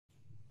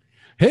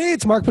Hey,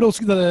 it's Mark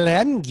Podolsky, the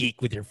Land Geek,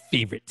 with your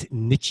favorite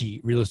niche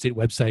real estate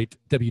website,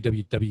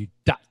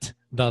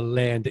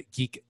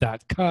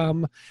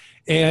 www.thelandgeek.com.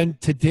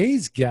 And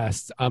today's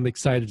guest, I'm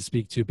excited to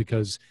speak to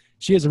because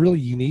she has a really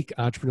unique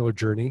entrepreneurial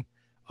journey.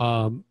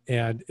 And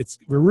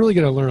we're really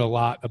going to learn a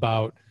lot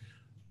about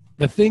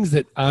the things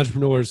that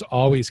entrepreneurs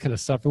always kind of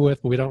suffer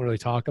with, but we don't really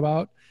talk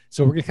about.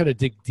 So we're going to kind of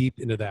dig deep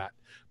into that.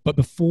 But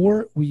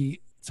before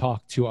we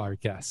talk to our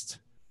guest,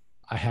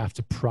 I have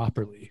to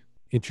properly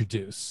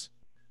introduce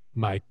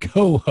my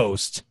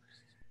co-host,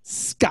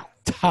 Scott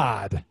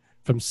Todd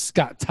from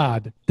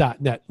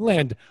scotttodd.net,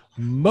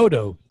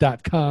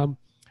 landmodo.com.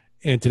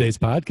 And today's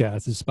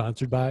podcast is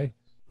sponsored by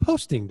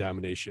Posting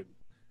Domination.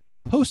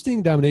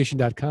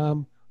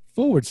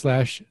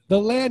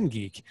 Postingdomination.com/the Land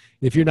Geek.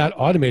 If you're not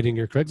automating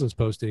your Craigslist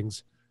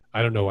postings,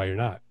 I don't know why you're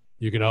not.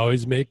 You can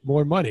always make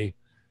more money,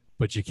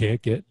 but you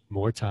can't get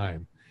more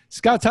time.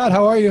 Scott Todd,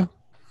 how are you?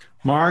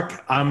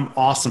 Mark, I'm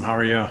awesome. How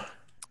are you?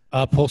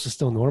 Pulse is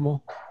still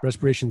normal.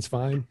 Respiration's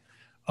fine.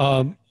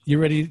 You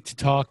ready to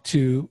talk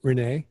to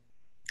Renée?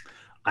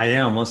 I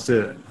am. Let's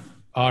do it.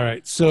 All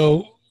right.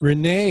 So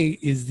Renée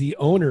is the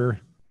owner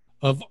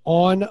of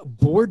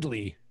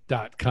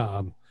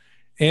Onboardly.com.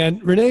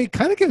 And Renée,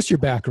 kind of give us your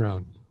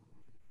background.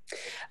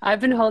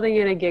 I've been holding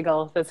in a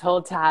giggle this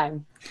whole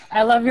time.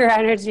 I love your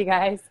energy,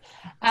 guys.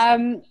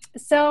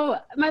 So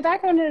my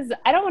background is,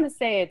 I don't want to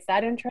say it's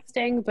that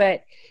interesting,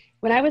 but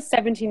when I was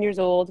 17 years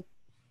old,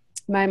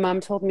 my mom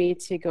told me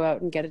to go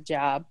out and get a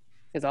job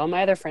because all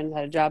my other friends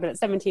had a job. And at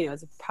 17, it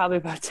was probably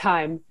about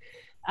time.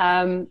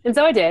 And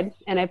so I did.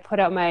 And I put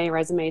out my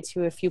resume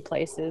to a few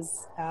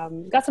places,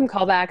 got some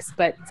callbacks,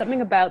 but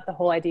something about the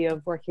whole idea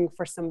of working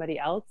for somebody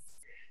else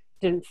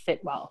didn't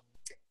fit well.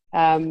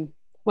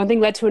 One thing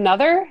led to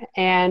another.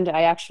 And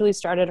I actually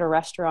started a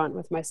restaurant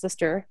with my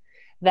sister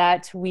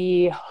that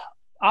we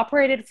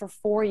operated for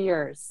 4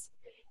 years.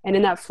 And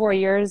in that 4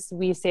 years,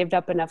 we saved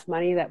up enough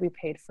money that we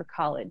paid for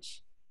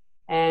college.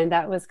 And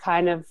that was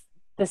kind of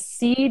the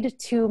seed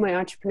to my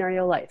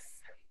entrepreneurial life.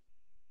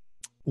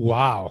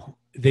 Wow.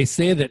 They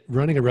say that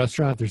running a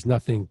restaurant, there's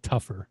nothing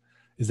tougher.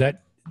 Is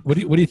that, what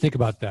do you think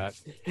about that?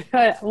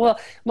 Well,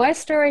 my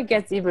story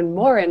gets even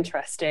more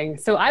interesting.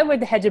 So I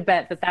would hedge a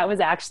bet that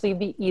was actually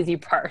the easy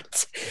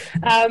part.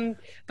 But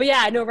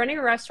yeah, no, running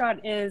a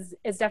restaurant is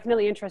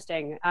definitely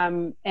interesting.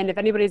 And if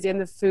anybody's in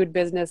the food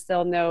business,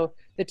 they'll know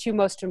the two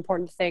most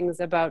important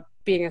things about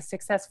being a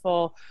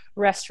successful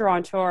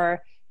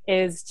restaurateur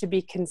is to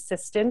be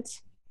consistent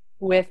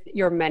with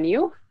your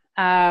menu,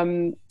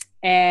 and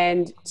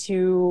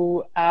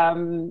to,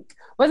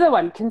 what's the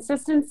one?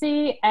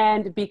 Consistency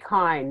and be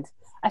kind.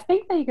 I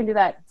think that you can do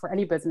that for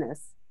any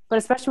business, but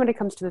especially when it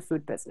comes to the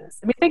food business.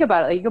 I mean, think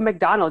about it. Like you go to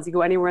McDonald's, you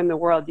go anywhere in the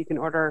world, you can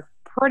order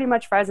pretty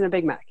much fries and a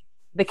Big Mac.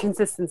 The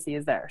consistency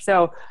is there.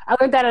 So I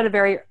learned that at a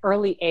very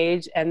early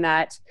age, and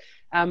that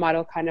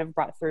model kind of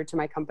brought through to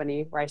my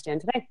company where I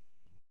stand today.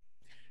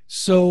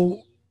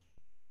 So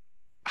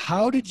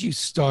how did you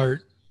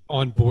start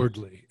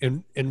Onboardly,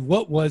 and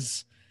what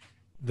was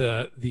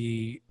the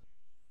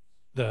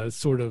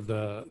sort of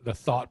the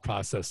thought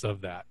process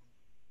of that?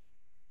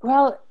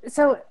 Well,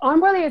 so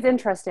Onboardly is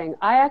interesting.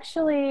 I'm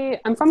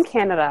from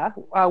Canada.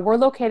 We're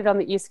located on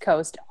the East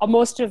Coast.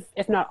 Most of,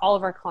 if not all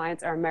of our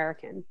clients are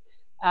American.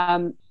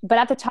 But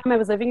at the time I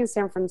was living in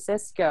San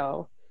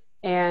Francisco,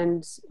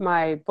 and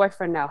my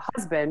boyfriend, now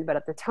husband, but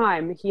at the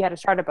time he had a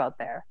startup out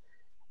there.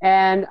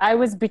 And I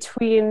was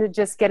between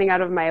just getting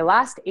out of my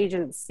last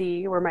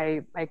agency where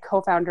my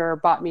co-founder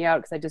bought me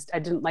out because I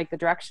didn't like the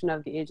direction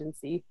of the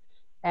agency.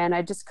 And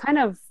I just kind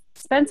of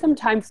spent some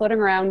time floating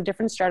around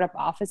different startup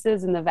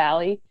offices in the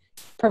Valley,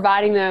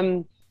 providing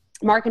them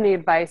marketing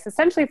advice,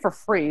 essentially for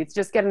free. It's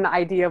just get an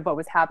idea of what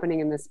was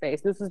happening in this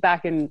space. This was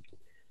back in,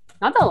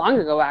 not that long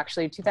ago,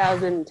 actually,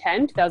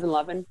 2010,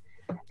 2011.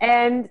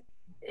 And,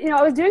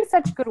 I was doing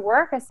such good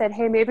work. I said,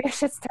 hey, maybe I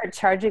should start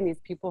charging these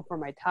people for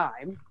my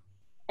time.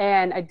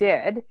 And I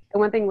did. And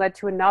one thing led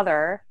to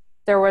another.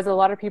 There was a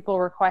lot of people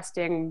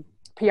requesting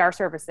PR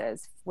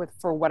services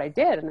for what I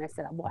did. And I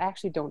said, well, I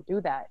actually don't do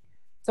that.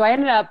 So I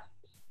ended up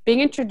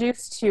being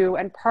introduced to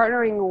and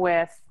partnering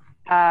with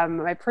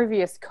my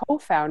previous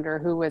co-founder,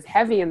 who was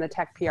heavy in the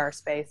tech PR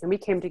space. And we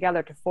came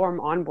together to form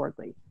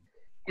Onboardly.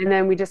 And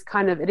then we just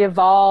it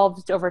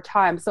evolved over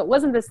time. So it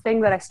wasn't this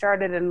thing that I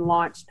started and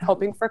launched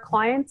hoping for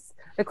clients.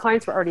 The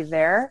clients were already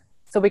there.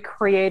 So we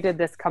created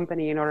this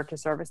company in order to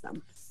service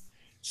them.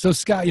 So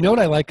Scott, you know what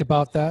I like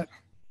about that?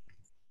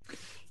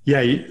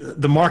 Yeah,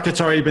 the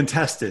market's already been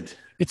tested.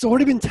 It's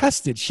already been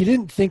tested. She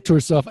didn't think to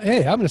herself, hey,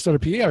 I'm going to start a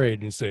PR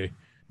agency,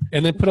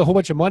 and then put a whole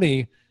bunch of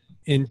money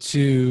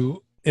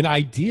into an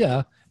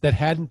idea that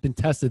hadn't been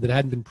tested, that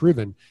hadn't been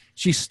proven.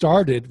 She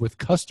started with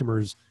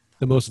customers,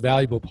 the most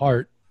valuable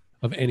part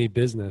of any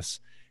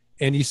business.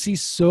 And you see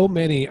so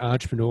many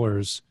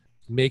entrepreneurs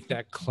make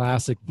that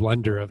classic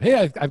blunder of,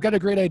 hey, I've got a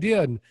great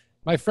idea, and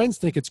my friends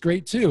think it's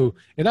great too.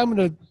 And I'm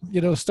going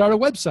to, start a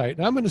website,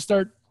 and I'm going to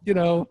start,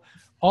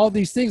 all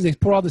these things. They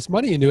pour all this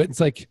money into it. It's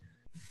like,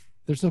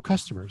 there's no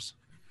customers.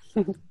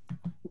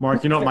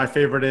 Mark, you know what my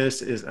favorite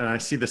is, and I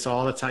see this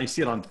all the time. You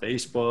see it on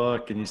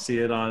Facebook and you see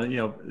it on,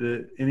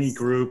 any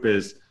group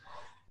is,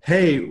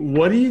 hey,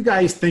 what do you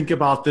guys think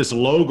about this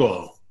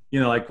logo?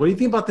 Like, what do you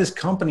think about this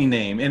company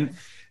name?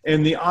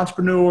 And the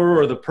entrepreneur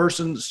or the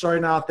person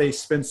starting out, they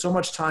spend so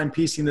much time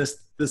piecing this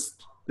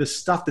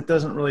stuff that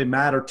doesn't really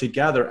matter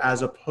together,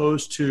 as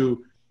opposed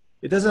to,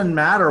 it doesn't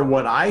matter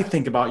what I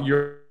think about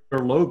your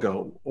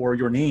logo or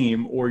your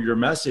name or your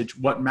message.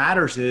 What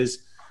matters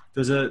is,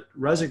 does it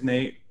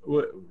resonate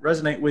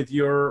with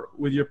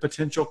your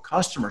potential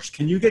customers?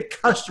 Can you get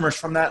customers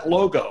from that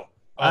logo?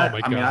 Oh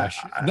my gosh.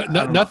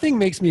 Nothing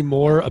makes me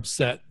more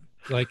upset.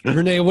 Like,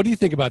 Renee, what do you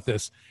think about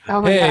this?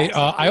 Oh my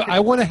gosh.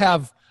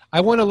 I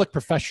want to look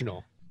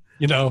professional,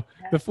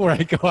 before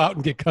I go out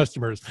and get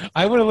customers.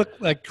 I want to look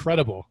like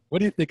credible. What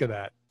do you think of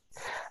that?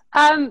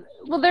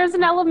 Well, there's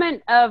an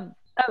element of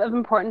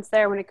importance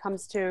there when it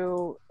comes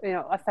to,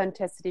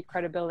 authenticity,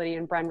 credibility,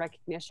 and brand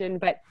recognition.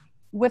 But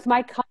with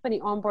my company,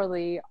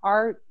 Onboardly,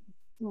 our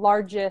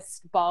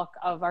largest bulk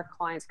of our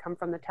clients come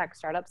from the tech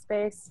startup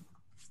space.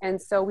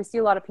 And so we see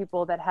a lot of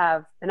people that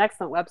have an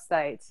excellent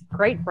website,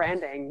 great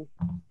branding,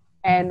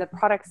 and the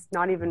product's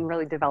not even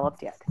really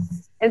developed yet.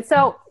 And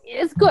so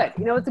it's good.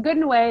 It's a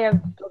good way of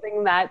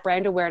building that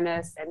brand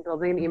awareness and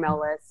building an email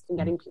list and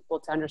getting people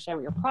to understand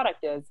what your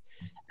product is.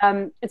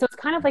 And so it's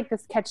kind of like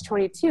this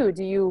catch-22.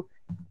 Do you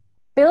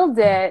build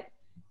it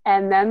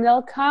and then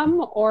they'll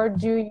come, or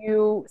do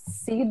you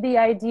seed the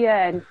idea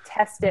and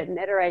test it and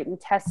iterate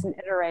and test and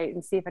iterate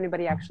and see if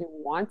anybody actually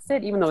wants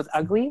it, even though it's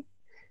ugly?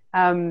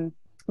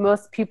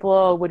 Most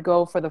people would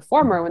go for the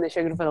former when they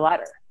should go for the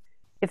latter.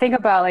 You think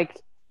about like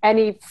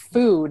any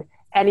food,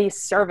 any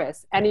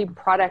service, any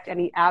product,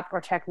 any app or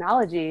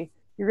technology,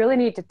 you really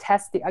need to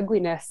test the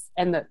ugliness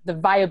and the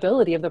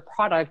viability of the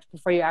product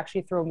before you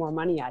actually throw more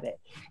money at it.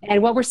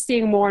 And what we're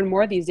seeing more and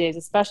more these days,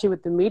 especially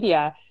with the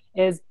media,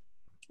 is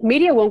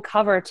media won't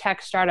cover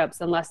tech startups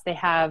unless they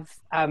have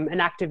an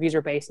active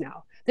user base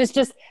now. There's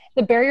just,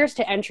 the barriers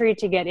to entry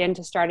to get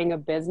into starting a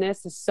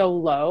business is so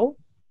low,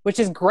 which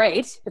is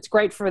great. It's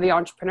great for the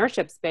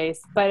entrepreneurship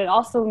space, but it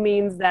also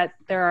means that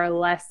there are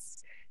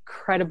less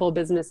credible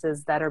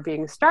businesses that are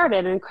being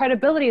started, and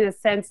credibility in the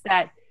sense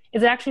that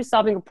is actually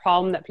solving a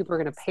problem that people are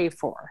going to pay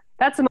for.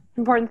 That's the most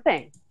important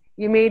thing.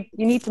 You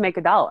need to make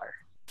a dollar.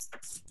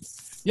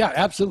 Yeah,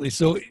 absolutely.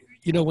 So,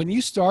 when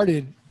you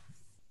started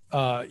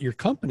your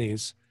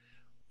companies,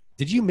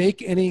 did you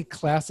make any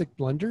classic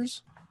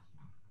blunders?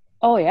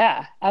 Oh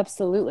yeah,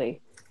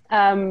 absolutely.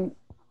 I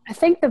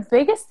think the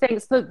biggest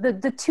things,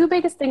 the two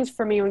biggest things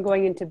for me when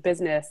going into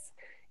business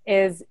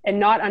is, and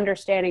not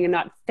understanding and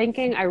not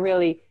thinking I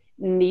really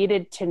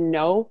needed to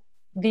know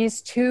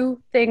these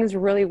two things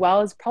really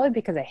well, is probably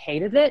because I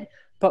hated it.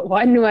 But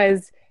one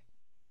was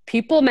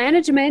people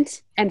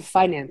management and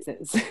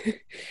finances.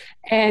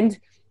 And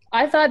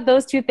I thought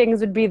those two things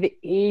would be the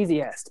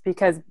easiest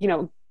because,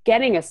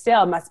 getting a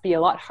sale must be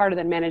a lot harder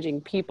than managing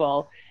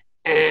people.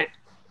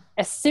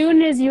 As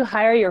soon as you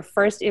hire your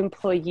first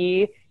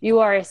employee, you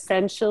are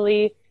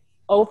essentially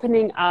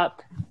opening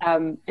up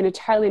an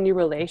entirely new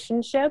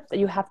relationship that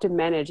you have to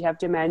manage. You have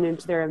to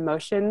manage their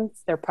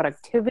emotions, their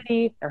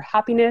productivity, their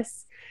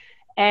happiness.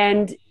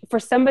 And for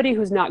somebody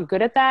who's not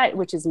good at that,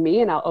 which is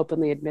me, and I'll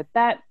openly admit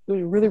that, it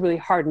was really, really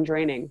hard and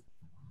draining.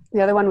 The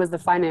other one was the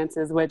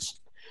finances, which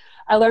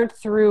I learned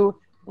through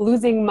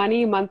losing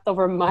money month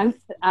over month,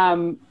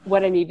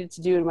 what I needed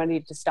to do and what I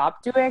needed to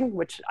stop doing,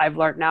 which I've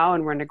learned now,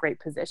 and we're in a great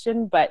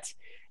position. But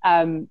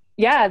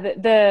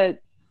the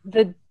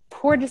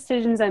poor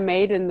decisions I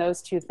made in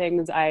those two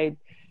things, I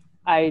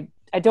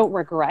don't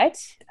regret.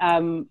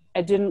 I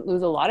didn't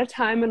lose a lot of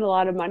time and a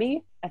lot of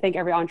money. I think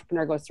every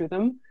entrepreneur goes through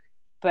them.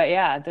 But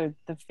yeah, the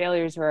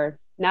failures were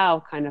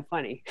now kind of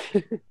funny.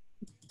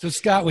 So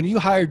Scott, when you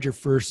hired your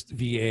first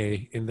VA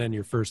and then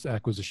your first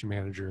acquisition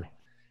manager,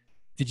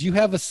 did you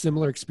have a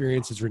similar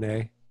experience as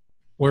Renee?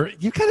 Where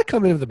you kind of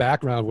come into the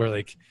background where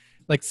like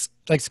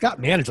Scott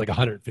managed like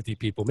 150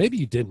 people. Maybe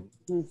you didn't.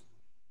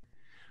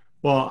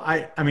 Well,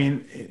 I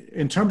mean,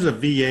 in terms of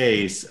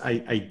VAs,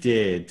 I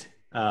did.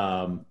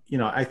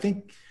 I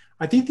think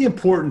the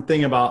important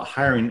thing about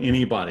hiring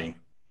anybody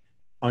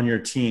on your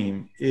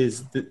team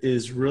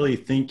is really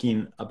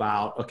thinking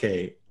about,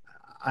 okay,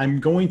 I'm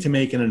going to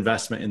make an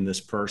investment in this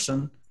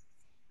person.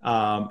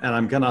 And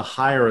I'm going to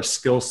hire a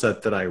skill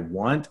set that I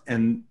want.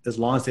 And as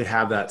long as they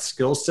have that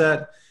skill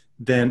set,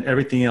 then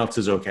everything else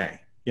is okay.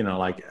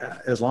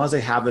 As long as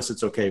they have this,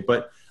 it's okay.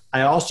 But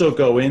I also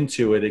go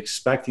into it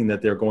expecting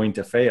that they're going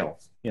to fail.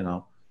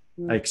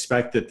 I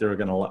expect that they're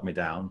going to let me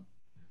down.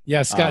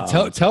 Yeah. Scott,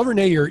 tell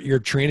Renee your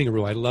training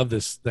rule. I love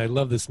this. I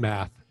love this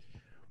math.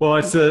 Well,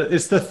 it's the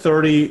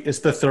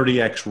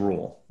 30X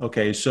rule.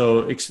 Okay.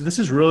 So this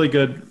is really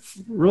good,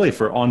 really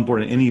for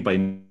onboarding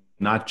anybody,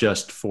 not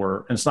just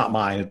for, and it's not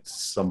mine,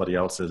 it's somebody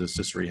else's, it's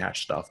just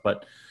rehash stuff.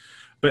 But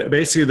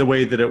basically the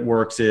way that it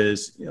works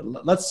is,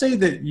 let's say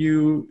that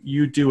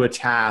you do a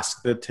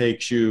task that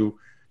takes you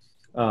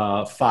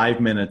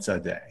 5 minutes a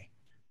day.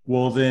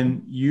 well,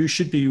 then you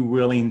should be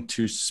willing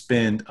to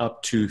spend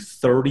up to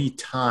 30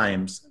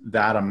 times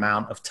that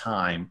amount of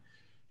time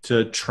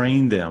to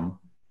train them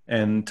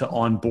and to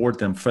onboard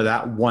them for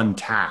that one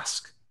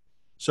task.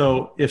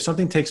 So if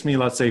something takes me,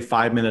 let's say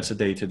 5 minutes a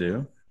day to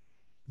do,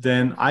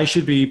 then I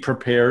should be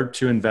prepared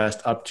to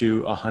invest up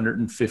to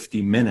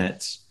 150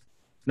 minutes,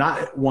 not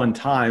at one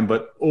time,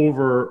 but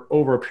over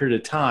a period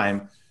of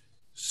time,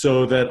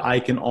 so that I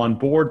can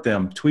onboard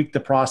them, tweak the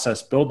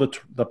process, build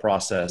the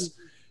process,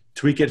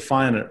 tweak it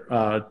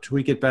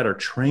better,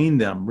 train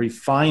them,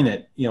 refine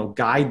it,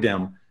 guide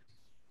them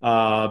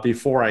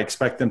before I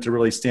expect them to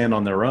really stand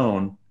on their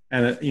own.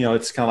 And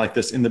it's kind of like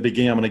this: in the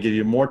beginning, I'm going to give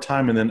you more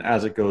time, and then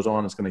as it goes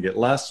on, it's going to get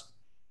less.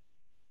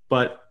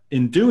 But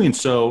in doing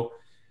so,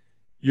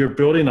 you're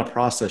building a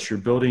process, you're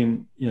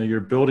building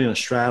a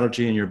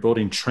strategy, and you're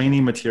building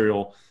training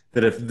material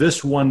that if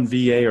this one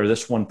VA or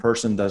this one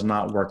person does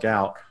not work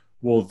out,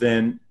 well,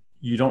 then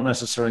you don't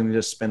necessarily need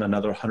to spend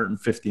another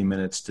 150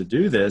 minutes to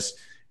do this.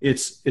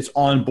 It's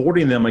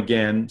onboarding them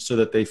again so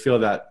that they feel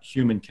that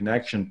human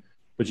connection,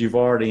 but you've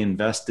already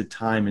invested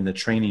time in the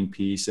training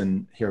piece.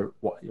 And here,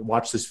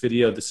 watch this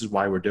video. This is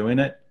why we're doing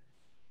it.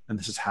 And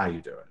this is how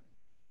you do it.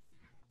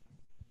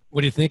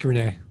 What do you think,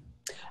 Renee?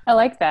 I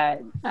like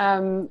that.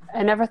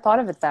 I never thought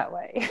of it that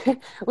way.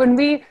 When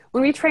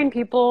we train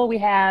people,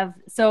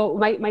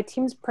 my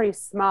team's pretty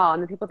small,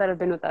 and the people that have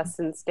been with us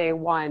since day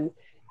one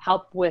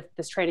help with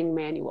this training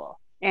manual.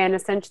 And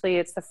essentially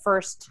it's the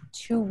first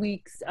 2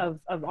 weeks of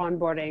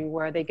onboarding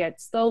where they get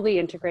slowly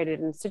integrated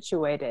and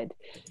situated.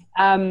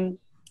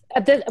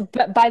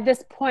 But by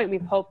this point,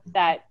 we've hoped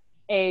that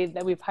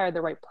we've hired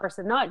the right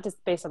person, not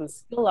just based on the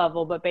skill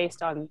level, but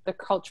based on the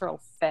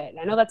cultural fit.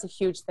 I know that's a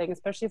huge thing,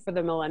 especially for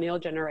the millennial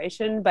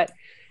generation, but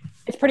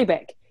it's pretty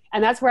big.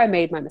 And that's where I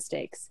made my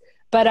mistakes.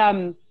 But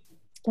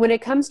when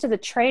it comes to the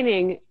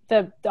training,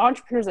 the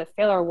entrepreneurs that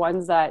fail are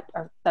ones that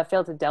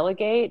fail to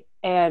delegate.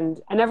 And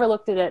I never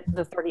looked at it,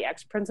 the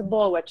 30X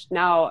principle, which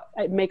now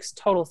it makes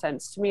total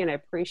sense to me and I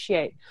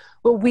appreciate.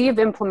 What we have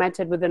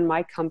implemented within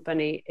my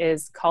company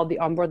is called the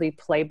Onboardly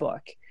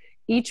Playbook.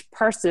 Each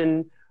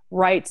person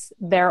writes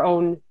their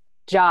own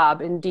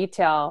job in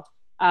detail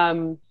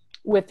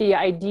with the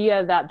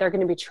idea that they're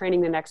going to be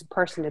training the next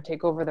person to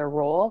take over their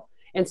role.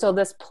 And so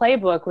this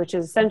playbook, which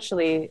is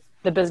essentially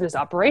the business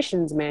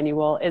operations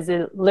manual, is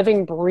a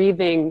living,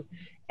 breathing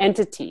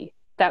entity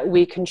that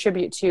we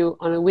contribute to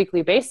on a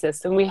weekly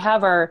basis. And we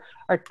have our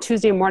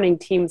Tuesday morning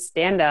team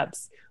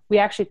stand-ups. We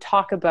actually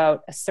talk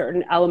about a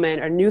certain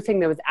element or new thing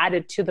that was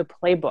added to the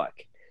playbook.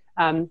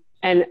 And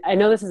I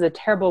know this is a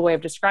terrible way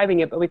of describing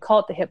it, but we call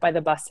it the hit by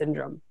the bus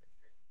syndrome.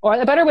 Or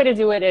a better way to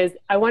do it is,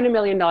 I won $1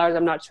 million,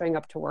 I'm not showing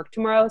up to work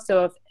tomorrow.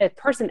 So if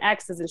person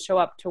X doesn't show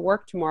up to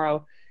work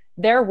tomorrow,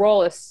 their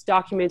role is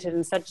documented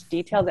in such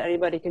detail that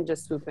anybody can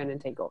just swoop in and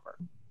take over.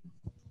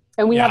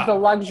 And we have the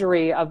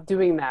luxury of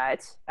doing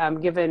that,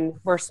 given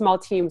we're small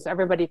teams,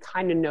 everybody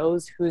kind of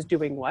knows who's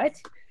doing what.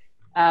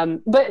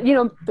 But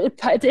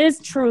it is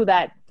true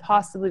that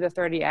possibly the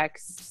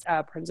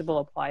 30X principle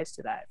applies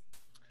to that.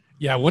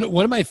 Yeah, one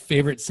of my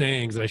favorite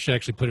sayings, and I should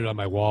actually put it on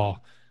my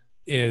wall,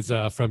 is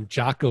from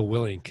Jocko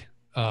Willink,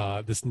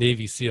 this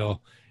Navy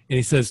SEAL. And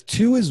he says,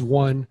 2 is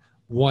 1,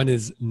 1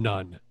 is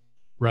none,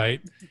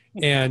 right?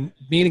 And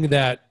meaning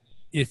that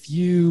if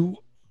you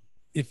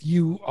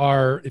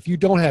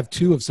don't have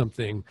 2 of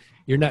something,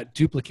 you're not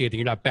duplicating,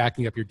 you're not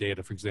backing up your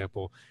data, for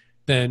example,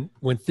 then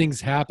when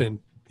things happen,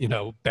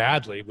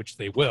 badly, which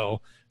they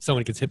will,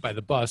 someone gets hit by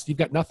the bus, you've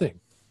got nothing,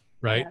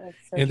 right? Yeah, that's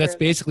so and that's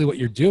basically what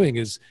you're doing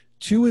is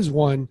 2 is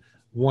 1,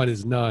 1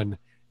 is none.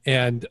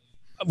 And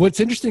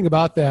what's interesting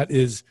about that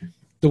is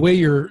the way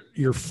you're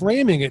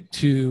framing it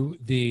to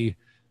the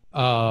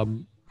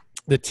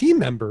team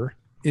member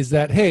is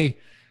that, hey,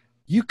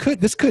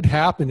 this could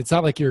happen. It's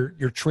not like you're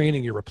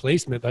training your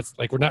replacement. That's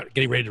like, we're not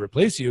getting ready to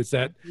replace you. It's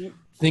that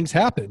things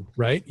happen,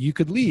 right? You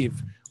could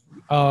leave.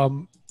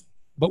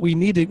 But we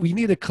need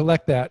to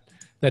collect that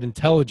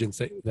intelligence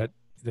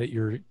that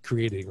you're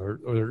creating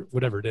or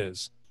whatever it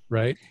is,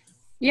 right?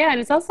 Yeah. And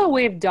it's also a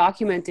way of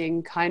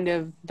documenting kind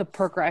of the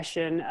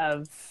progression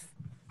of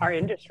our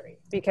industry,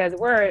 because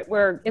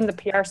we're in the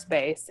PR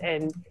space,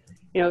 and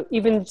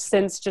even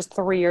since just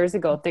 3 years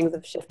ago, things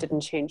have shifted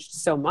and changed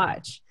so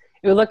much.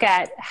 We look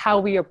at how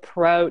we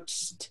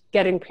approached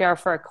getting PR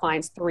for our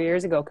clients 3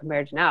 years ago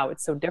compared to now.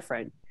 It's so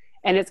different,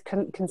 and it's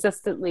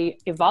consistently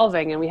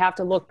evolving, and we have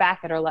to look back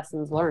at our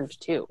lessons learned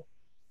too.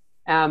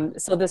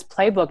 So this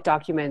playbook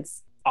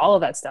documents all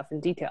of that stuff in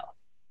detail.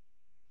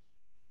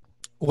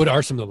 What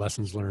are some of the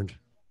lessons learned?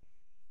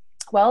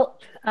 Well,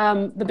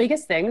 the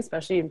biggest thing,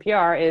 especially in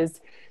PR, is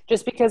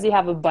just because you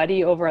have a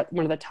buddy over at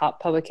one of the top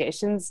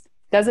publications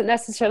doesn't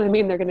necessarily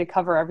mean they're going to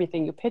cover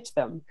everything you pitch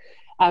them.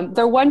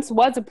 There once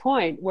was a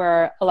point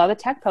where a lot of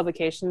the tech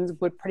publications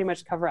would pretty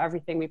much cover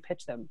everything we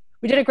pitched them.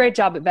 We did a great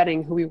job at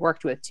vetting who we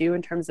worked with too,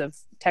 in terms of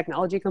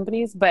technology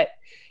companies, but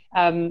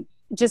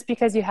just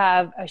because you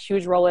have a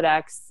huge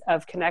Rolodex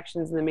of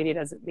connections in the media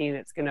doesn't mean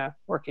it's going to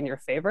work in your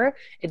favor.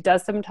 It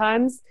does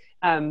sometimes,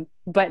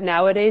 but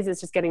nowadays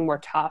it's just getting more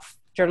tough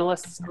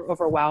journalists are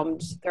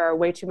overwhelmed. There are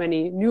way too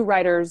many new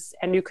writers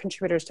and new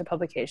contributors to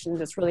publications.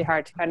 It's really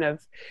hard to kind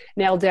of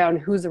nail down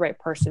who's the right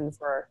person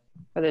for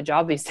the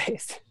job these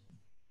days.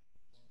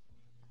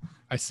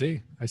 I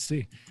see.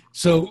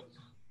 So,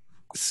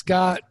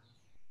 Scott,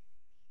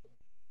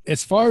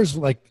 as far as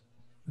like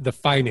the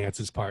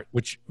finances part,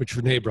 which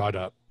Renée brought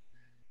up,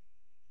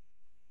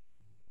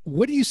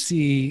 what do you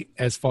see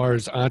as far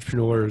as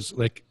entrepreneurs,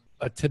 like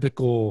a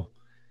typical,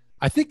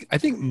 I think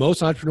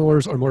most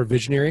entrepreneurs are more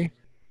visionary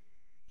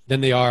than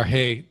they are,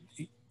 hey,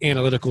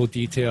 analytical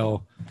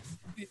detail.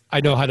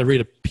 I know how to read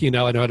a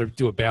P&L. I know how to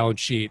do a balance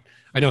sheet.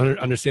 I know how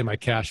to understand my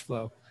cash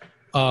flow.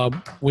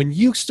 When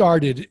you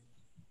started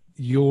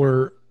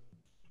your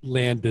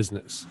land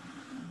business,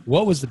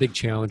 what was the big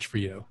challenge for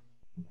you?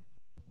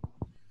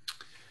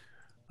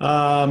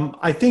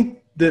 I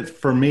think that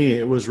for me,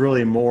 it was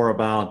really more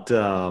about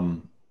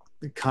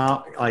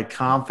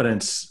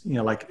confidence. You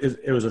know, like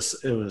it was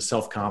a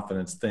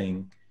self-confidence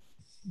thing,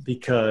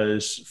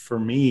 because for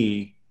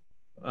me,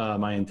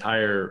 my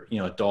entire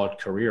adult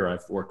career,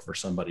 I've worked for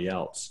somebody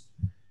else,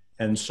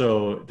 and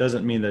so it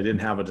doesn't mean that I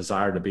didn't have a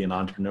desire to be an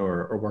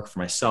entrepreneur or work for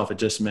myself. It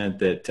just meant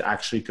that to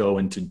actually go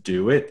and to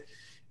do it,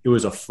 it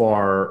was a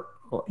far,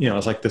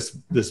 it's like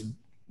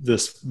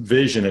this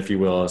vision, if you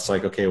will. It's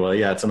like, okay, well,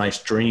 yeah, it's a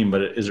nice dream,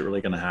 but is it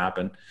really going to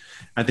happen?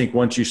 I think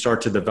once you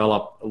start to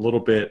develop a little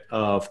bit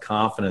of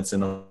confidence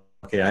in,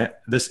 okay,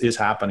 this is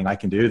happening, I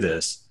can do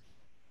this,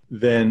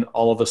 then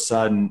all of a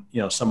sudden,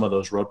 some of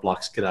those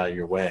roadblocks get out of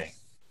your way.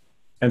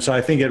 And so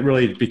I think it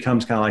really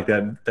becomes kind of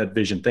like that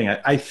vision thing.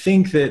 I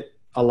think that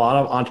a lot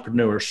of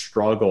entrepreneurs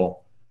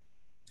struggle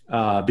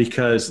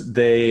because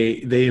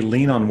they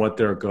lean on what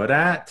they're good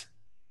at,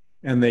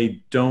 and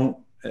they don't,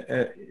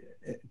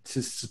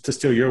 to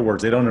steal your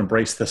words, they don't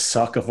embrace the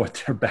suck of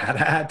what they're bad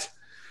at.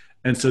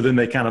 And so then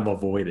they kind of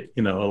avoid it,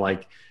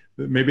 like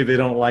maybe they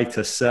don't like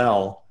to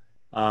sell.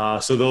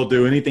 So they'll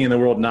do anything in the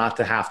world not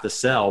to have to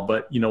sell,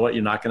 but you know what?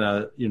 You're not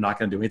going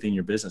to do anything in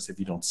your business if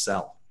you don't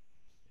sell.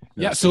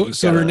 Yeah. So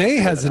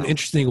Renée has an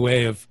interesting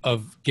way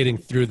of getting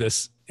through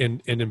this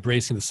and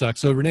embracing the suck.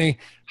 So Renée,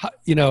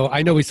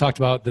 I know we talked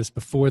about this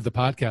before the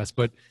podcast,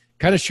 but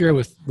kind of share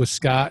with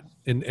Scott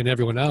and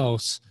everyone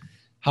else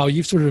how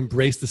you've sort of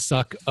embraced the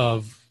suck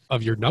of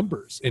your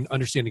numbers and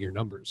understanding your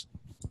numbers.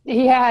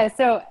 Yeah.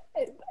 So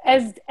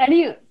as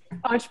any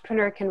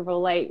entrepreneur can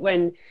relate,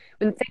 when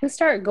things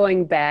start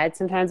going bad,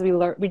 sometimes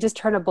we just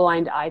turn a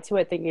blind eye to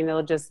it, thinking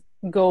it'll just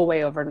go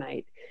away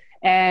overnight.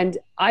 And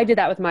I did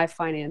that with my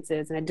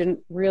finances, and I didn't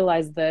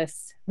realize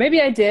this.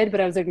 Maybe I did, but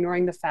I was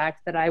ignoring the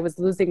fact that I was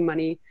losing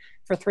money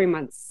for 3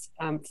 months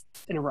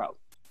in a row.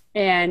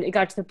 And it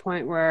got to the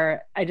point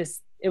where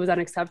it was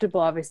unacceptable.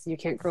 Obviously, you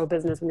can't grow a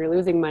business when you're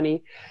losing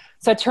money.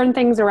 So I turned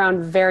things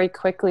around very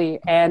quickly,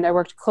 and I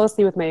worked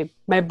closely with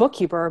my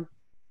bookkeeper,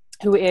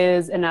 who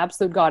is an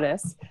absolute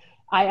goddess.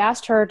 I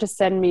asked her to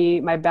send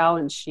me my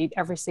balance sheet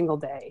every single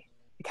day,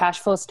 the cash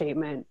flow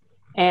statement.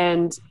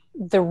 And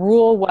the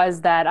rule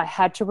was that I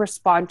had to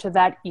respond to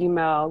that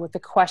email with a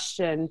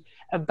question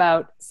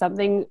about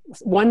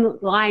one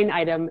line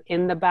item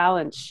in the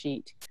balance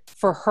sheet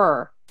for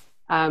her,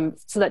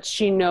 so that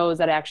she knows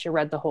that I actually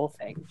read the whole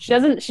thing. She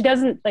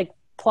doesn't like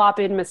plop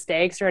in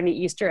mistakes or any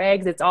Easter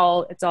eggs. It's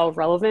all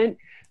relevant,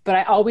 but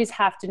I always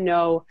have to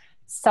know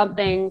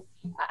something,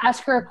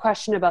 ask her a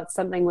question about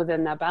something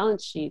within that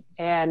balance sheet.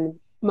 And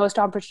most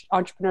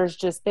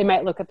entrepreneurs they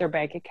might look at their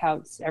bank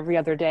accounts every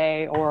other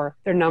day or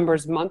their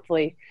numbers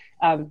monthly.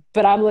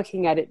 But I'm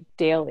looking at it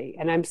daily,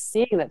 and I'm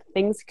seeing that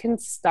things can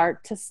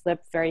start to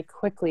slip very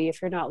quickly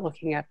if you're not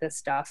looking at this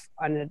stuff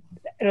on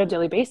a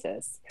daily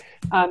basis.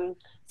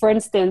 For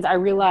instance, I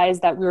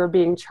realized that we were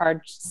being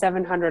charged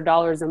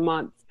 $700 a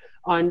month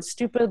on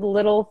stupid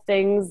little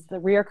things, the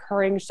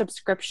reoccurring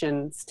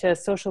subscriptions to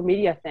social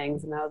media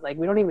things. And I was like,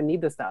 we don't even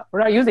need this stuff.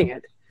 We're not using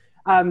it.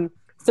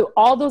 So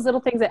all those little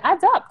things, it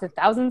adds up to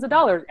thousands of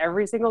dollars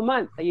every single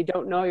month that you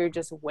don't know you're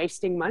just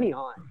wasting money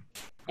on.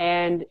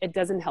 And it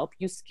doesn't help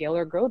you scale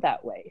or grow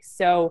that way.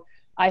 So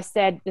I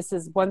said, this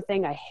is one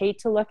thing I hate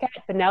to look at,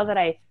 but now that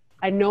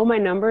I know my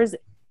numbers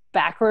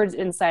backwards,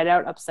 inside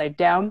out, upside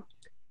down,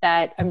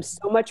 that I'm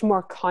so much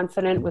more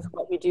confident with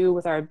what we do,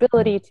 with our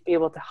ability to be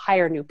able to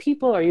hire new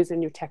people or use a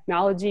new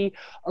technology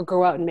or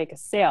go out and make a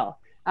sale.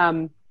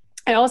 I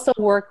also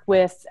work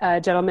with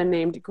a gentleman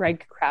named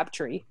Greg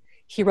Crabtree.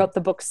 He wrote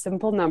the book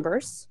Simple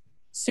Numbers,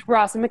 super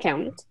awesome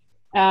accountant.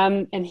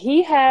 And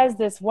he has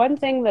this one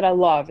thing that I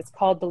love. It's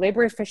called the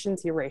labor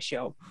efficiency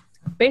ratio.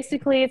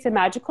 Basically, it's a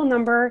magical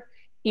number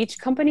each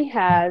company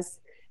has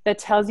that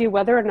tells you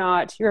whether or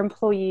not your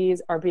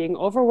employees are being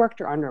overworked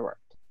or underworked.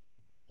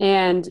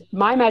 And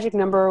my magic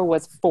number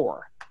was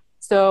 4.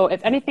 So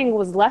if anything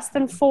was less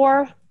than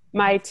 4,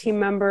 my team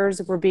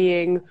members were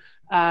being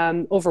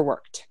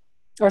underworked.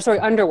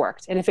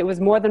 And if it was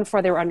more than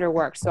 4, they were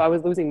underworked. So I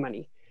was losing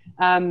money.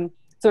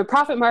 So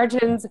profit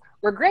margins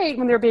were great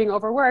when they were being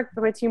overworked,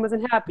 but my team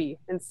wasn't happy.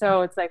 And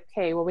so it's like,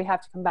 okay, well, we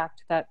have to come back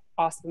to that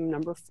awesome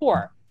number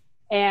 4.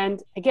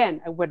 And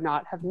again, I would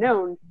not have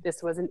known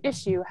this was an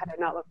issue had I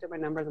not looked at my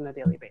numbers on a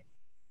daily basis.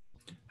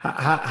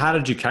 How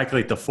did you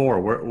calculate the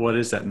 4? What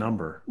is that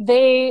number?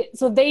 They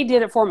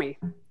did it for me.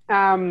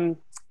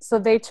 So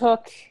they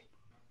took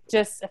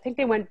I think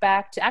they went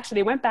back to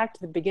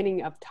the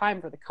beginning of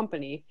time for the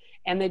company,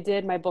 and they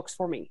did my books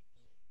for me.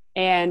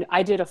 And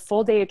I did a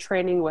full day of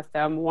training with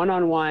them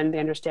one-on-one. They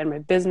understand my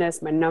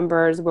business, my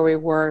numbers, where we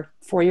were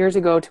 4 years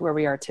ago to where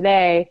we are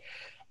today.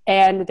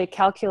 And they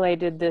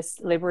calculated this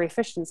labor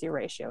efficiency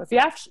ratio.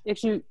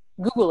 If you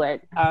Google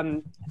it,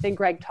 I think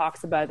Greg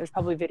talks about it. There's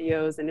probably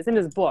videos, and it's in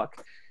his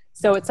book.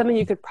 So it's something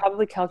you could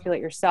probably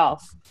calculate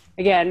yourself.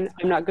 Again,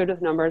 I'm not good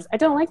with numbers. I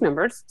don't like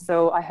numbers.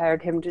 So I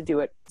hired him to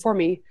do it for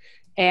me.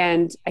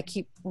 And I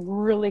keep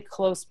really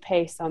close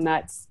pace on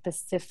that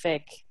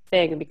specific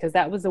thing, because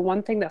that was the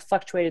one thing that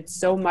fluctuated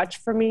so much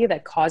for me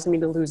that caused me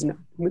to lose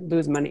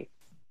money.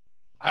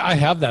 I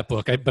have that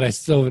book, but I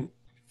still haven't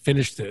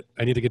finished it.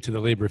 I need to get to the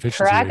labor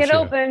efficiency Crack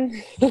ratio. it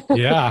open.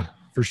 Yeah,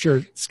 for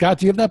sure. Scott,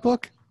 do you have that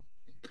book?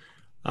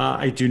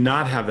 I do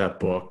not have that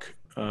book.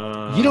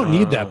 You don't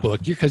need that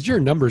book because you're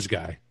a numbers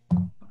guy.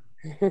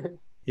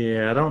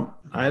 Yeah,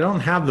 I don't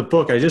have the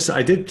book.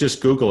 I did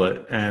just Google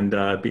it, and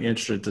I'd be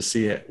interested to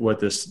see what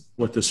this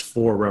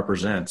 4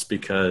 represents,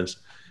 because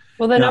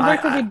well, the number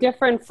could be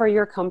different for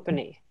your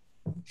company.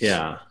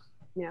 Yeah.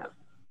 Yeah.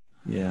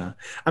 Yeah.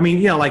 I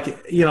mean,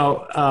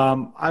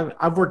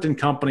 I've worked in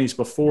companies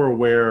before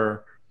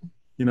where,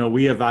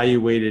 we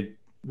evaluated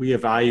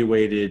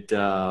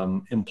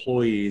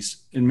employees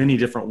in many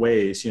different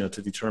ways, to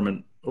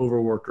determine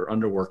overworked or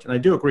underworked. And I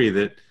do agree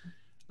that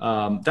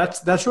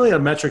that's really a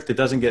metric that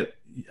doesn't get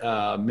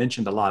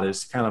mentioned a lot,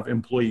 is kind of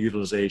employee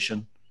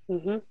utilization.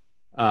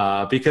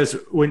 Mm-hmm. Because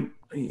when,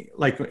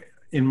 like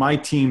in my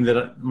team,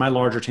 my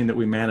larger team that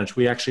we manage,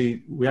 we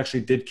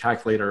actually did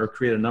calculate or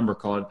create a number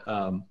called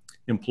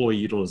employee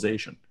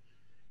utilization,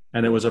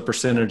 and it was a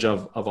percentage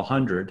of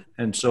 100.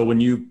 And so when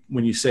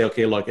you say,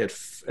 okay, look,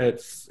 if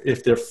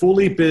they're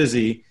fully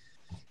busy,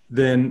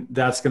 then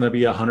that's going to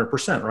be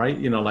 100%,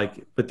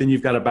 right? But then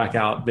you've got to back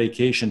out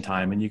vacation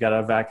time, and you got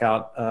to back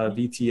out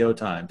VTO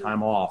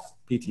time off,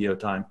 PTO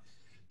time.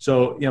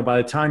 So,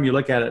 by the time you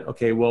look at it,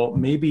 okay, well,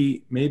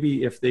 maybe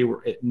if they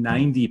were at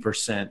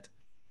 90%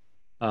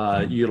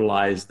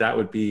 utilized, that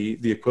would be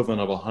the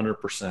equivalent of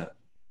 100%,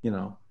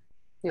 Yeah.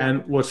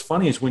 And what's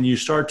funny is when you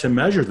start to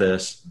measure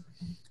this,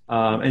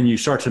 and you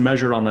start to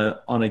measure it on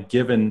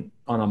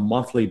a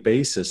monthly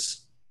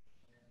basis,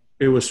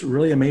 it was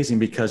really amazing,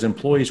 because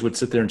employees would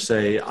sit there and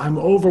say, I'm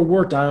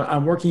overworked,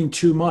 I'm working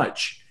too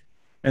much.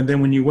 And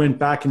then when you went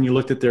back and you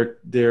looked at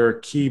their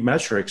key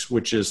metrics,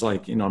 which is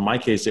like, in my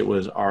case, it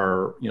was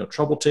our,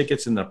 trouble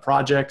tickets and the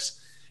projects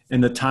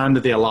and the time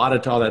that they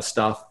allotted to all that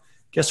stuff.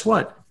 Guess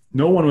what?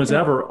 No one was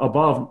ever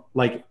above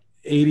like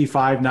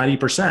 85,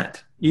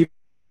 90%.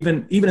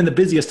 Even in the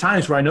busiest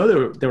times where I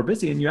know they were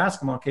busy, and you ask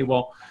them, okay,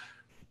 well,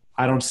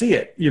 I don't see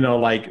it.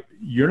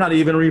 You're not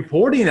even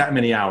reporting that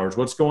many hours.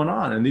 What's going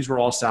on? And these were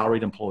all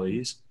salaried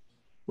employees.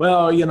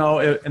 Well,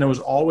 and it was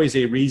always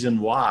a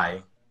reason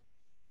why,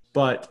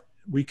 but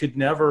we could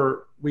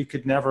never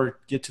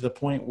get to the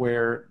point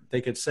where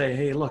they could say,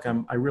 hey, look,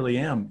 I really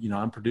am,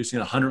 I'm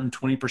producing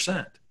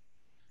 120%.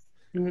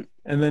 Mm-hmm.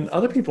 And then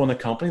other people in the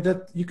company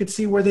that you could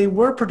see where they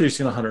were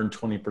producing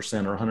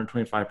 120% or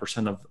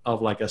 125%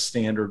 of like a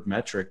standard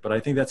metric. But I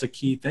think that's a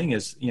key thing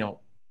is,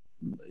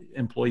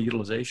 employee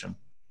utilization.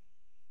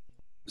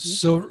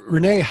 So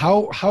Renee,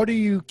 how do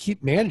you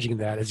keep managing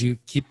that as you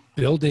keep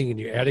building and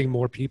you're adding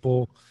more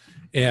people,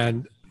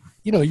 and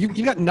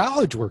you got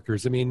knowledge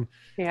workers? I mean,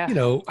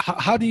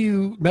 how do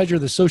you measure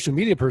the social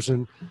media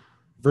person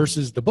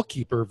versus the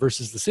bookkeeper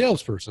versus the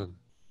salesperson?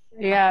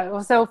 Yeah.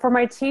 Well, so for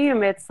my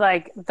team, it's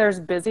like there's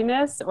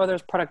busyness or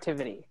there's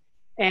productivity.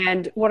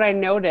 And what I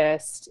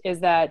noticed is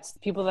that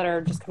people that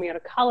are just coming out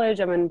of college,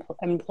 I'm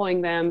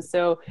employing them.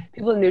 So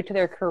people new to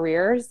their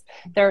careers,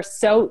 they're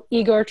so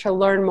eager to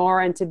learn more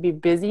and to be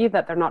busy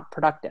that they're not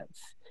productive.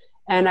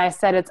 And I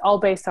said, it's all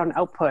based on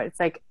output. It's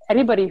like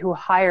anybody who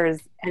hires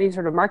any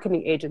sort of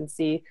marketing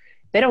agency,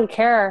 they don't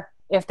care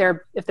if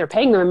they're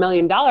paying them $1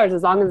 million,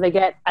 as long as they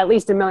get at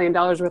least $1 million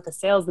worth of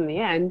sales in the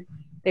end,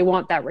 they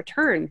want that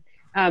return.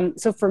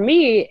 So for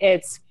me,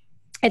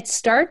 it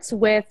starts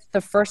with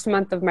the first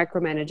month of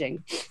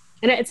micromanaging.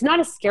 And it's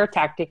not a scare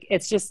tactic.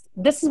 It's just,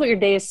 this is what your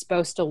day is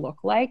supposed to look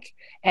like.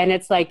 And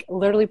it's like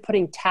literally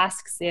putting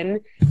tasks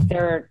in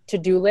their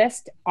to-do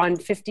list on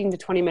 15 to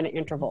 20 minute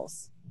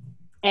intervals.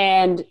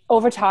 And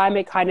over time,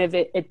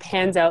 it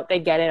pans out. They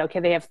get it. Okay,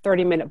 they have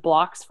 30-minute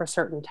blocks for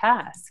certain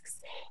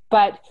tasks.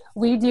 But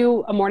we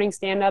do a morning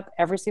stand-up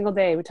every single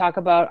day. We talk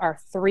about our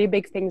 3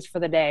 big things for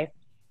the day.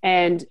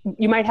 And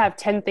you might have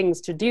 10 things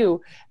to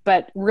do,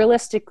 but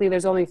realistically,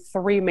 there's only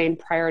 3 main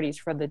priorities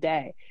for the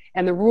day.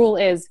 And the rule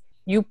is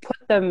you put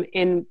them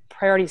in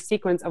priority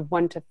sequence of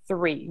 1 to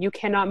 3. You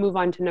cannot move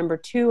on to number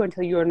 2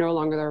 until you are no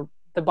longer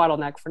the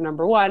bottleneck for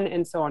number 1,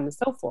 and so on and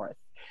so forth.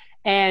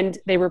 And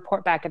they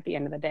report back at the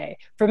end of the day.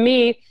 For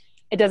me,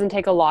 it doesn't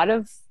take a lot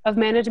of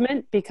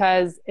management,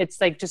 because it's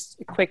like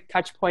just a quick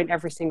touch point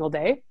every single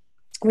day.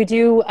 We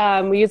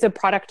use a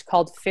product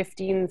called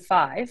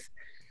 15-5,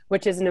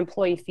 which is an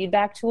employee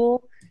feedback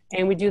tool.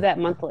 And we do that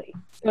monthly.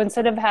 So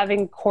instead of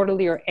having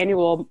quarterly or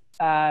annual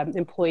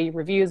employee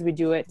reviews, we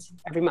do it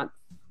every month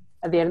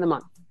at the end of the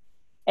month.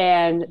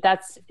 And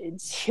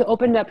it's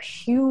opened up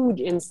huge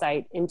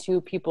insight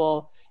into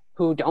people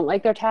who don't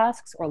like their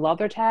tasks or love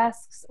their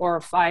tasks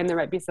or find there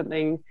might be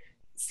something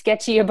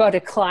sketchy about a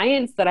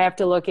client that I have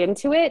to look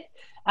into it.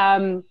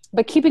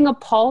 But keeping a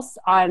pulse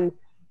on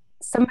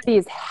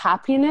somebody's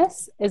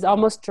happiness is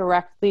almost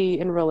directly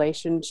in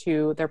relation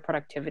to their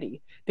productivity,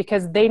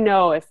 because they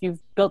know if you've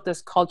built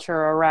this culture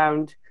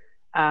around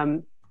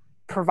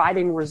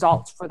providing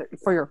results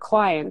for your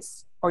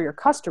clients or your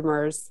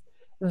customers,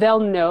 they'll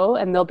know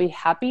and they'll be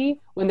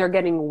happy when they're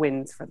getting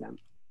wins for them.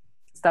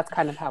 So that's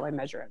kind of how I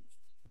measure it.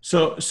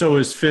 So is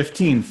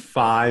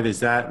 15.5,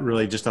 is that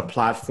really just a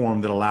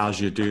platform that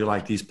allows you to do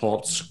like these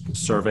pulse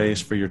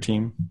surveys for your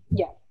team?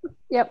 Yeah.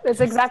 Yep,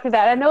 it's exactly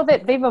that. I know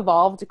that they've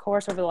evolved, of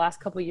course, over the last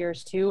couple of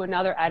years too, and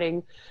now they're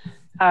adding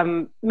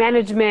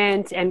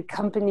management and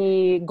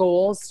company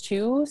goals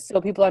too, so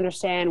people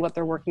understand what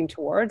they're working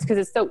towards, because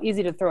it's so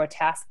easy to throw a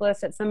task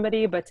list at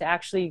somebody, but to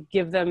actually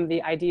give them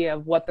the idea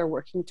of what they're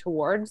working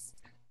towards.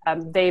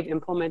 They've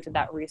implemented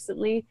that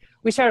recently.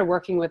 We started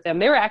working with them.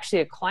 They were actually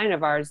a client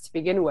of ours to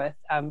begin with,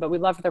 but we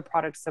loved their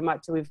products so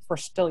much that we're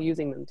still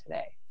using them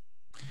today.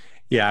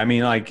 Yeah, I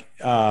mean, like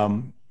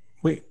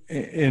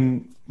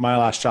in my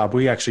last job,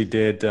 we actually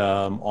did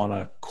on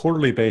a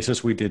quarterly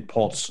basis, we did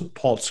pulse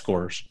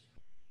scores.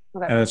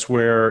 Okay. And it's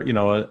where, you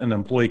know, an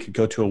employee could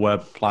go to a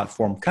web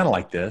platform kind of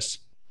like this.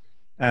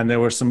 And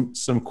there were some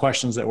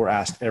questions that were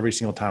asked every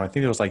single time. I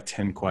think there was like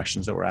 10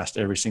 questions that were asked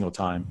every single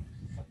time.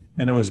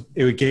 And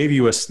it gave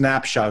you a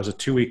snapshot. It was a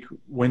 2-week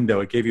window.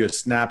 It gave you a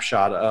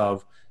snapshot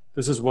of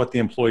this is what the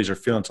employees are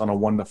feeling. It's on a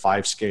 1 to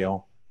 5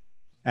 scale.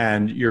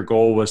 And your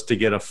goal was to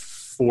get a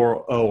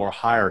 4.0 or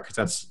higher,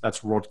 because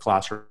that's world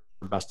class or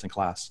best in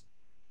class.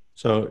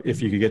 So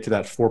if you could get to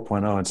that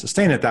 4.0 and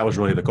sustain it, that was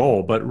really the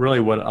goal. But really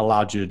what it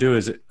allowed you to do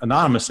is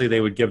anonymously,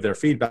 they would give their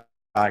feedback,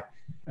 and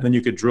then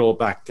you could drill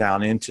back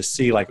down in to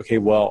see like, okay,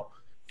 well,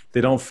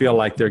 they don't feel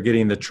like they're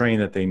getting the training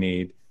that they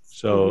need.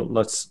 So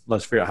let's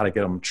figure out how to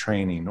get them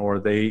training, or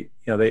they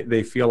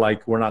feel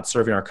like we're not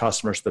serving our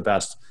customers the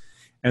best.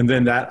 And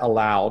then that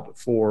allowed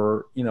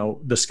for,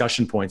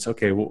 discussion points.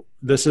 Okay, well,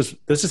 this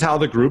is how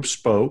the group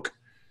spoke.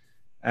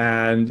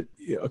 And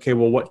okay,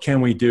 well, what can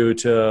we do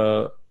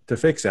to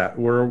fix that?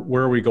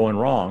 Where are we going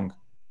wrong?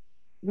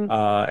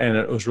 And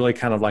it was really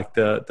kind of like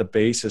the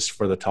basis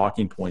for the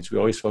talking points. We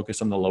always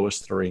focus on the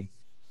lowest 3.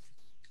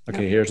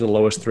 Okay, here's the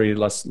lowest 3.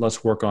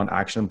 Let's work on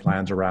action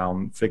plans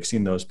around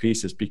fixing those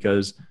pieces,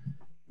 because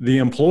the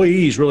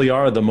employees really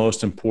are the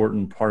most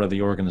important part of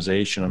the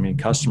organization. I mean,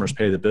 customers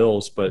pay the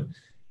bills, but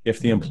if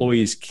the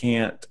employees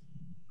can't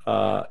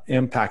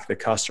impact the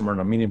customer in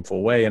a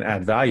meaningful way and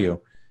add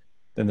value,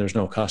 then there's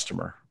no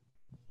customer.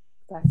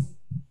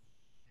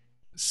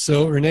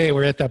 So Renee,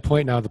 we're at that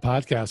point now of the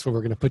podcast where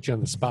we're going to put you on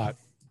the spot.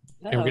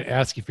 And we're going to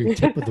ask you for your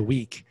tip of the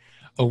week: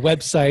 a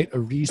website, a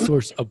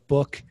resource, a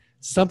book,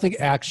 something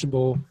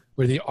actionable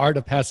where the Art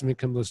of Passive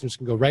Income listeners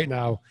can go right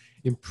now,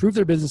 improve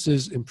their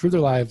businesses, improve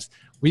their lives.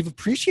 We've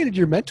appreciated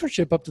your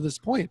mentorship up to this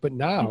point, but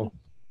now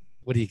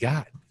what do you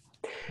got?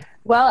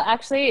 Well,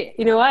 actually,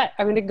 you know what?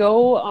 I'm going to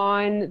go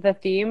on the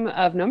theme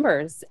of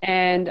numbers.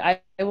 And I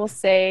will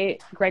say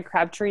Greg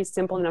Crabtree's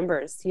Simple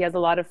Numbers. He has a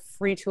lot of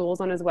free tools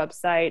on his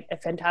website, a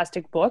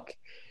fantastic book.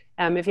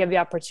 If you have the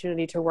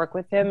opportunity to work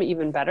with him,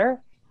 even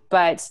better.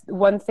 But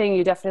one thing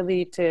you definitely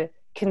need to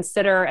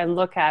consider and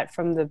look at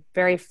from the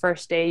very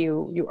first day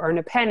you earn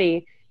a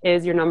penny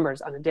is your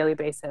numbers on a daily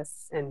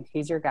basis. And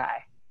he's your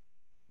guy.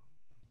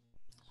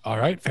 All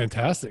right.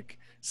 Fantastic.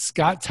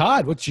 Scott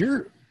Todd, what's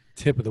your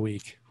tip of the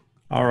week?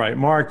 All right,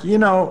 Mark, I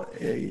know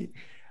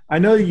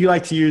you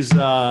like to use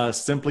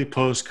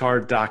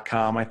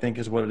simplypostcard.com, I think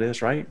is what it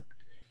is, right?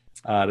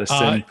 To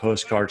send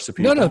postcards to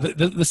people. No,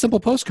 the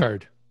Simple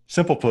Postcard.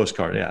 Simple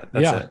Postcard, yeah,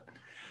 that's it.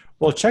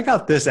 Well, check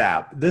out this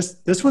app.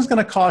 This one's going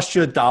to cost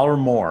you $1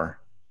 more,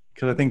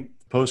 because I think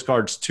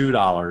postcard's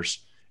 $2.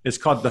 It's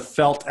called the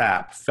Felt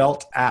app,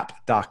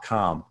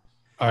 feltapp.com.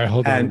 All right,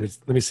 hold on.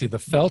 Let me see the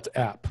Felt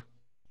app.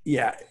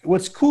 Yeah,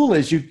 what's cool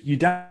is you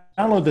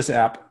download this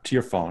app to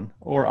your phone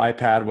or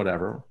iPad,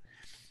 whatever.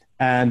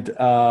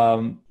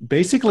 And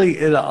basically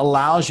it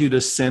allows you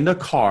to send a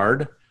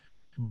card,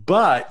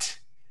 but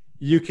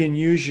you can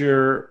use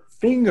your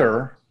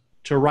finger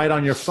to write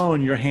on your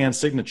phone your hand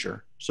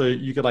signature. So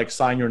you could like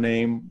sign your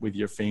name with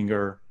your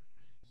finger.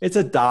 It's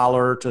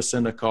 $1 to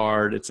send a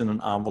card. It's in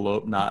an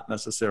envelope, not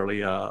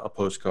necessarily a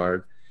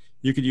postcard.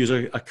 You could use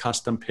a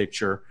custom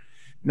picture.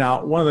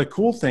 Now, one of the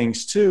cool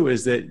things too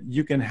is that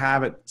you can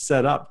have it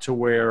set up to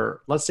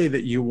where, let's say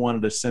that you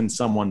wanted to send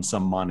someone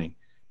some money,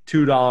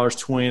 $2,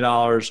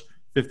 $20,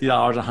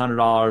 $50,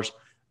 $100,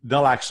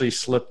 they'll actually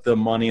slip the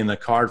money in the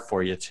card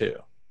for you too.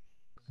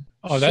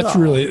 Oh, that's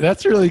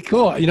really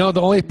cool.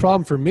 The only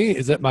problem for me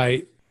is that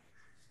my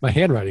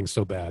handwriting's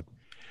so bad.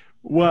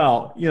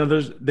 Well,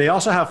 they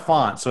also have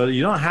fonts, so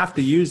you don't have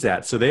to use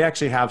that. So they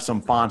actually have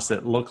some fonts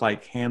that look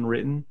like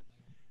handwritten.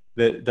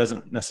 that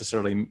doesn't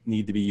necessarily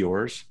need to be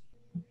yours.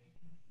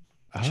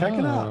 Check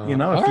it out. You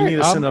know, All if you right, need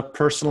to send a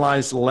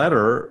personalized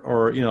letter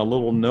or, you know, a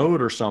little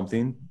note or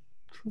something,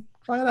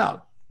 try it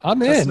out. I'm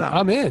Test in. it out.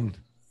 I'm in.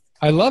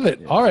 I love it.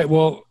 Yeah. All right.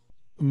 Well,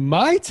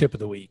 my tip of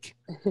the week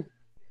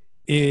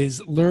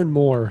is learn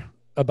more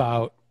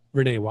about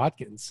Renee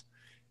Watkins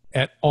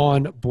at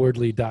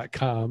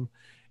onboardly.com.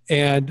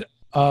 And,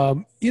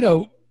 you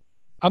know,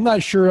 I'm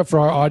not sure for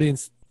our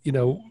audience, you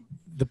know,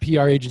 the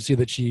PR agency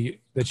that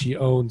she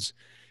owns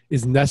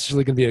is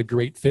necessarily going to be a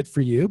great fit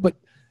for you, but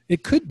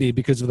it could be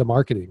because of the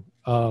marketing.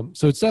 So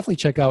it's definitely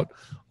check out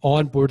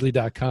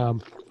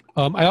onboardly.com.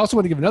 I also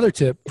want to give another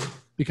tip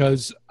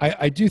because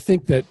I do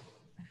think that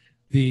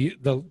the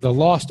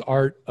lost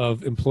art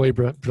of employee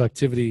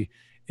productivity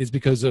is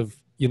because of,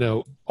 you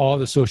know, all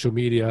the social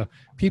media.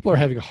 People are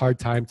having a hard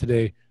time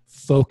today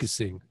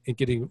focusing and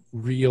getting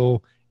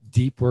real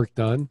deep work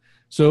done.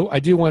 So I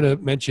do want to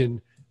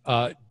mention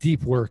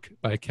Deep Work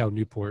by Cal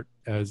Newport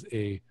as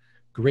a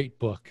great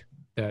book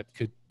that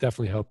could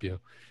definitely help you.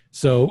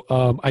 So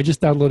I just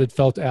downloaded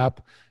Felt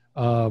app,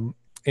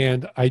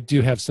 and I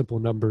do have simple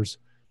numbers,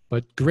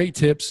 but great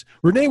tips.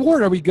 Renee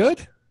Warren, are we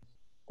good?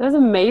 That was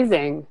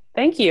amazing.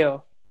 Thank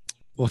you.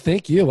 Well,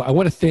 thank you. I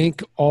want to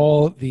thank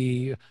all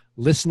the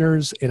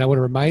listeners, and I want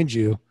to remind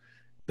you,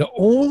 the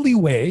only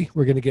way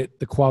we're going to get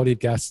the quality of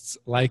guests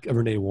like a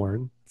Renee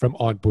Warren from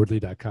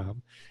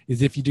onboardly.com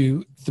is if you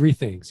do three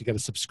things. You got to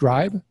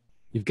subscribe,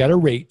 you've got to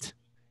rate,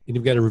 and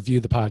you've got to review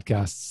the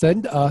podcast.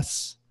 Send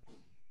us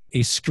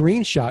a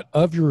screenshot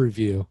of your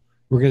review.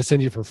 We're going to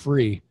send you for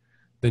free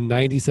the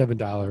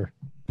 $97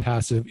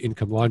 passive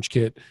income launch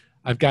kit.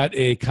 I've got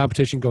a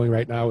competition going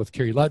right now with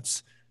Carrie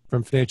Lutz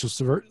from Financial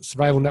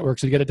Survival Network.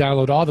 So you got to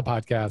download all the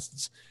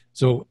podcasts.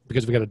 So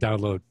because we got a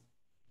download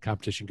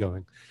competition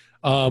going.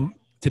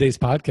 Today's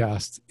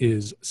podcast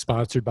is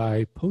sponsored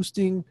by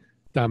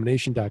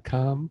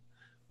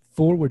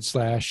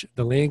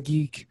postingdomination.com/The Land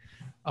Geek.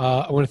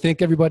 I want to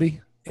thank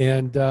everybody.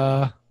 And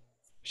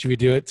should we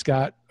do it,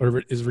 Scott?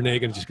 Or is Renee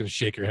just going to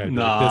shake her head?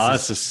 No,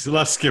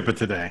 let's skip it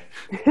today.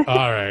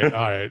 All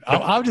right.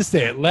 I'll just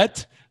say it.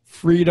 Let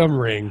freedom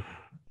ring.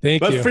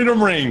 Thank you. Let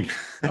freedom ring.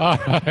 All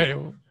right.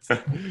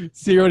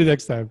 See you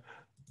next time.